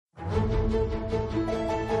More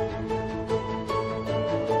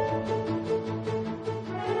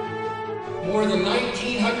than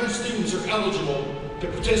 1,900 students are eligible to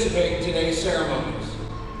participate in today's ceremonies.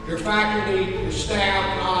 Your faculty, your staff,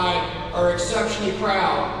 and I are exceptionally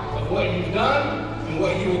proud of what you've done and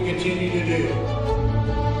what you will continue to do.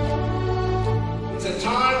 It's a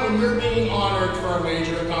time when you're being honored for a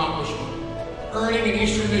major accomplishment, earning an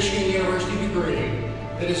Eastern Michigan University degree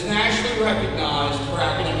that is nationally recognized for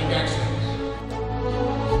academic excellence.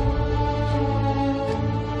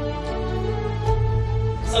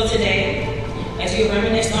 So today, as you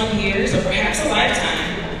reminisce on years or perhaps a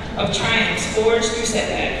lifetime of triumphs forged through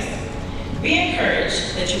setbacks, be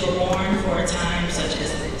encouraged that you were born for a time such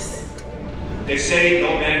as this. They say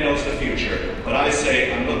no man knows the future, but I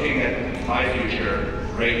say I'm looking at my future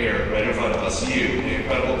right here, right in front of us, you, the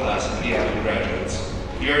incredible class of EMU graduates.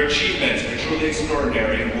 Your achievements are truly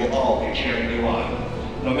extraordinary and we'll all be cheering you on.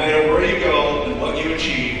 No matter where you go and what you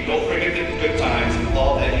achieve, don't forget the good times and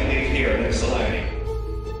all that you leave here in Ypsilanti.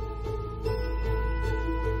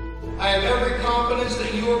 I have every confidence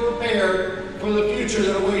that you are prepared for the future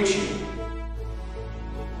that awaits you.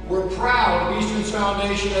 We're proud of Eastern's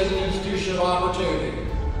foundation as an institution of opportunity.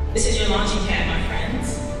 This is your launching pad, my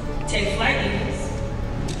friends. Take flight, Eagles.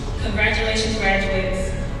 Congratulations,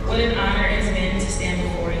 graduates. What an honor it has been to stand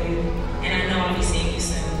before you, and I know I'll be seeing you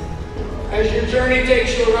soon. As your journey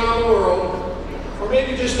takes you around the world, or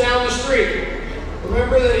maybe just down the street,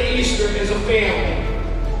 remember that Eastern is a family,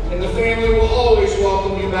 and the family will always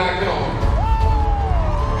welcome you back home.